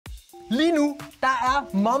Lige nu, der er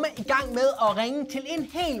Momme i gang med at ringe til en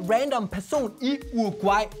helt random person i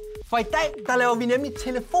Uruguay. For i dag, der laver vi nemlig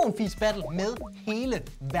telefon-fis-battle med hele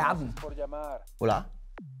verden. Hola.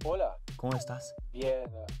 Hola. ¿Cómo estás? Bien.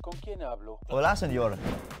 ¿Con quién hablo? Hola, señor.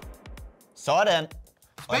 Sådan.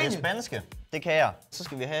 Og Spanien. det spanske, det kan jeg. Så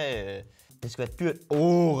skal vi have... det skal være dyrt.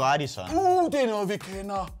 Radisson. Det er noget, vi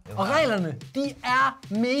kender. Og reglerne, de er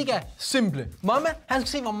mega simple. Momme, han skal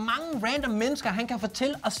se, hvor mange random mennesker han kan få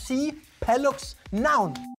til at sige Paluchs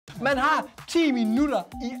navn. Man har 10 minutter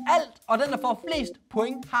i alt, og den, der får flest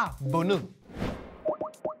point, har vundet.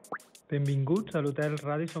 Benvinguts a l'Hotel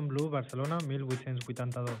Radisson Blu Barcelona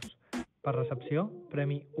 1882. Per recepció,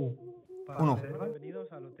 premi 1. Uno. Bienvenidos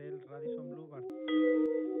al Hotel Radisson Blu Barcelona.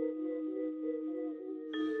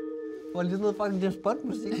 Hvor lige sådan noget fucking James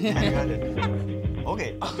Bond-musik.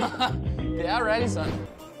 Okay. Det er Radisson.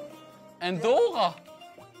 Andorra.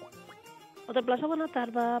 Hotel Plaza, buenas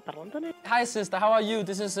tardes. Perdóntame. Hi sister, how are you?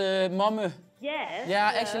 This is Momme. Yes.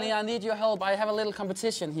 Yeah, actually I need your help. I have a little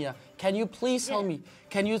competition here. Can you please help me?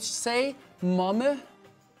 Can you say Momme?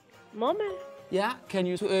 Momme? Yeah, can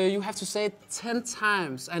you? You have to say it 10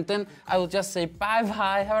 times, and then I will just say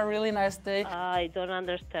bye-bye. Have a really nice day. I don't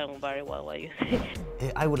understand very well what you say.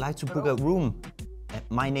 I would like to book a room.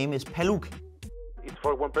 My name is Paluch. It's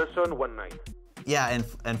for one person, one night. Yeah,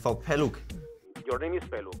 and for Paluch. Your name is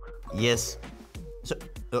Paluch. Yes. So,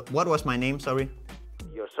 what was my name, sorry?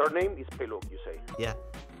 Your surname is Paluch, you say. Yeah.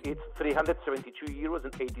 It's 372 euros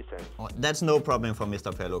and 80 cents. Oh, that's no problem for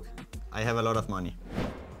Mr. Paluch. I have a lot of money.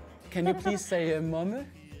 Can you please say Momme?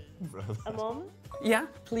 A mom? Yeah,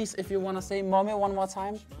 please, if you want to say Momme one more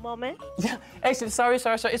time. Momme? Yeah, actually, sorry.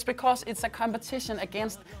 It's because it's a competition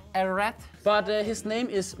against a rat. But his name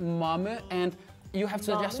is Momme, and you have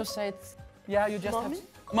to just to say it. Yeah, you just have to.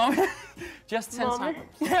 Momme. Just 10 times.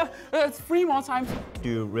 Yeah, 3 more times. Do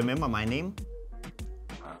you remember my name?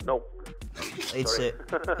 No. It's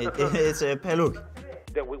it's Paluch.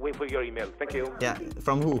 Then we wait for your email. Thank you. Yeah,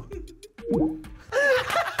 from who?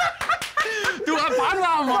 Du er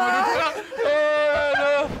brandvarm, Momme.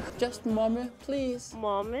 Just Momme, please.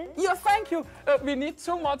 Momme? Yeah, thank you. We need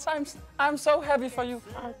 2 more times. I'm so happy for you.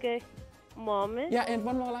 Okay. Momme? Yeah, and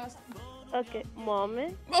one more last. Okay.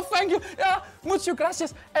 Momme? Oh, thank you. Yeah, mucho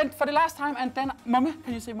gracias. And for the last time, and then Momme.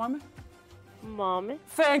 Can you say Momme? Momme?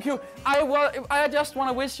 Thank you. I just want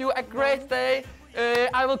to wish you a great day.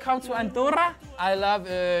 I will come to Andorra. I love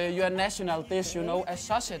your national dish, you know, a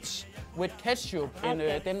sausage with ketchup. In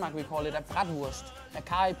Denmark, we call it a bratwurst, a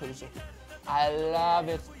karrypølse. I love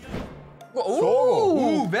it.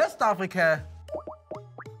 Vestafrika.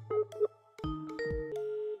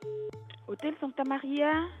 Hôtel Santa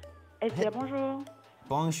Maria. Bonjour.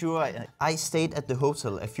 Bonjour. I stayed at the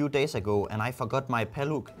hotel a few days ago and I forgot my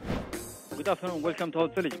Paluch. Good afternoon, welcome to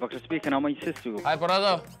Hotel Village. Bakr speaking, how may I assist you? Hi,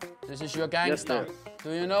 brother. This is your gangster. Yes,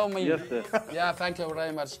 Do you know me? Yes, sir. Yeah, thank you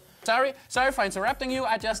very much. Sorry for interrupting you.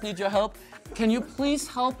 I just need your help. Can you please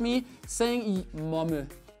help me saying Momme?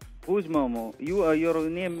 Who's Momo? Your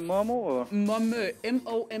name Momo or? Momme.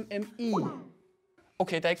 M-O-M-M-E.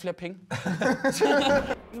 Okay, der er ikke flere penge.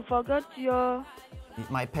 You forgot your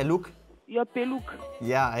My Paluch? Paluch.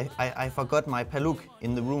 Yeah, I forgot my Paluch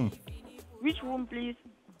in the room. Which room, please?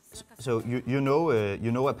 So you know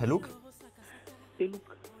a Paluch? Paluch.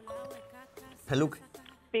 Paluch.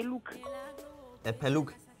 Paluch. A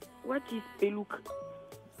Paluch. What is Paluch?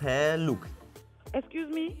 Paluch. Excuse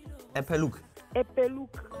me? A Paluch. A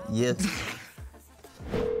Paluch. Yes.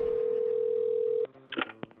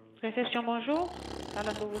 Réception, bonjour.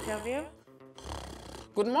 Alors, pour vous servir?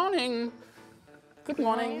 Good morning. Good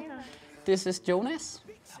morning. This is Jonas.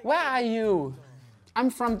 Where are you? I'm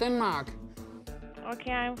from Denmark.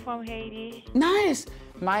 Okay, I'm from Haiti. Nice.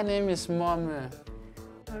 My name is Momme.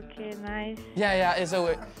 Okay, nice. Yeah.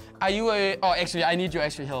 So, are you a? Oh, actually, I need your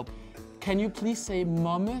actual help. Can you please say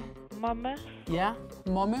Momme? Momme? Yeah,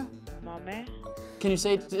 Momme. Momme? Can you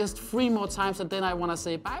say it just 3 more times, and then I want to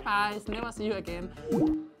say bye-bye, never see you again.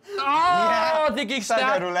 Oh, det gik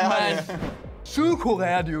stærkt, mand.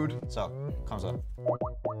 Sydkorea, dude. Så, kom så.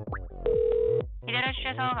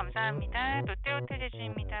 기다려주셔서 감사합니다. 롯데호텔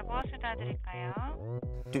제주입니다. 무엇을 도와드릴까요?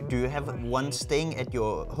 Do you have one staying at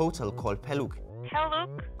your hotel called Paluch?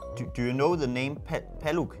 Paluch? Do you know the name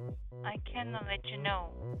Paluch? I cannot let you know.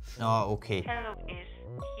 Oh, okay. Paluch is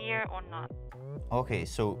here or not. Okay,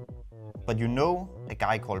 so, but you know a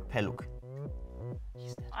guy called Paluch?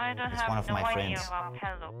 I don't It's one have of no my idea friends. about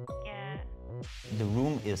Paluch. Yeah. The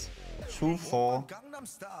room is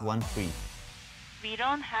 2413. We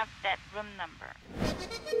don't have that room number.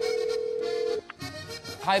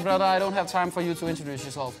 Hi, brother. I don't have time for you to introduce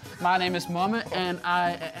yourself. My name is Momme, and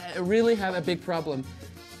I really have a big problem.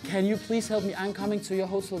 Can you please help me? I'm coming to your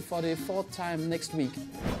hotel for the 4th time next week.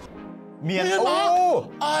 Myanmar?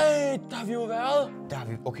 Ej, der har vi jo været. Der har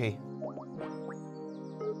vi... Okay.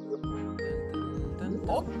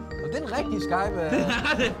 Det er en rigtig Skype.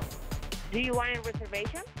 Do you want a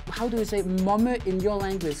reservation? How do you say Momme in your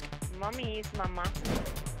language? Mommy is mama.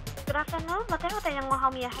 Good afternoon. Hotel yang mau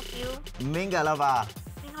may I help you? Mingalava.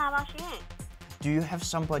 Mingalava siya. Do you have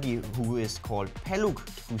somebody who is called Paluch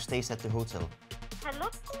who stays at the hotel? Hello?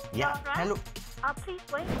 Yeah, Paluch. Please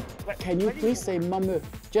wait. Can you please say Momme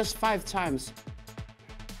just 5 times?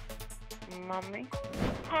 Mommy.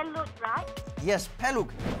 Hello, right? Yes, Paluch.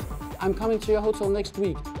 I'm coming to your hotel next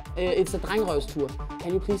week. It's a drengrøvstur.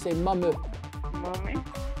 Can you please say Momme? Mommy.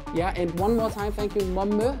 Yeah, and one more time, thank you,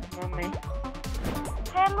 Momme. Mommy.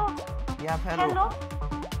 Hello. Yeah, Paluch. Hello.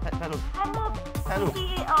 Paluch. Hello. Paluch.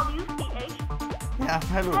 P-A-L-U-C-H. Yeah,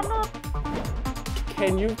 Paluch. Hello.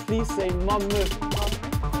 Can you please say Momme?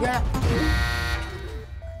 Ja.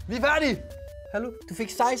 Vi er færdige. Hallo, du fik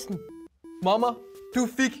 16. Mommer, du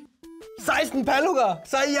fik 16 palukker.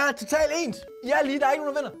 Så I er totalt ens. I er lige, der er ikke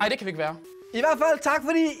nogen, der vinder. Ej, det kan vi ikke være. I hvert fald tak,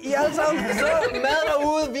 fordi I alle sammen så med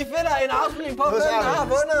derude. Vi finder en afspilning på, hvem der har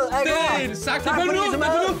vundet. Sten, saks, papir, nu!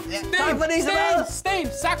 Tak fordi I så med. Sten,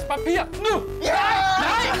 saks, papir, nu! Ja!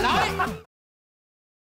 Nej, nej!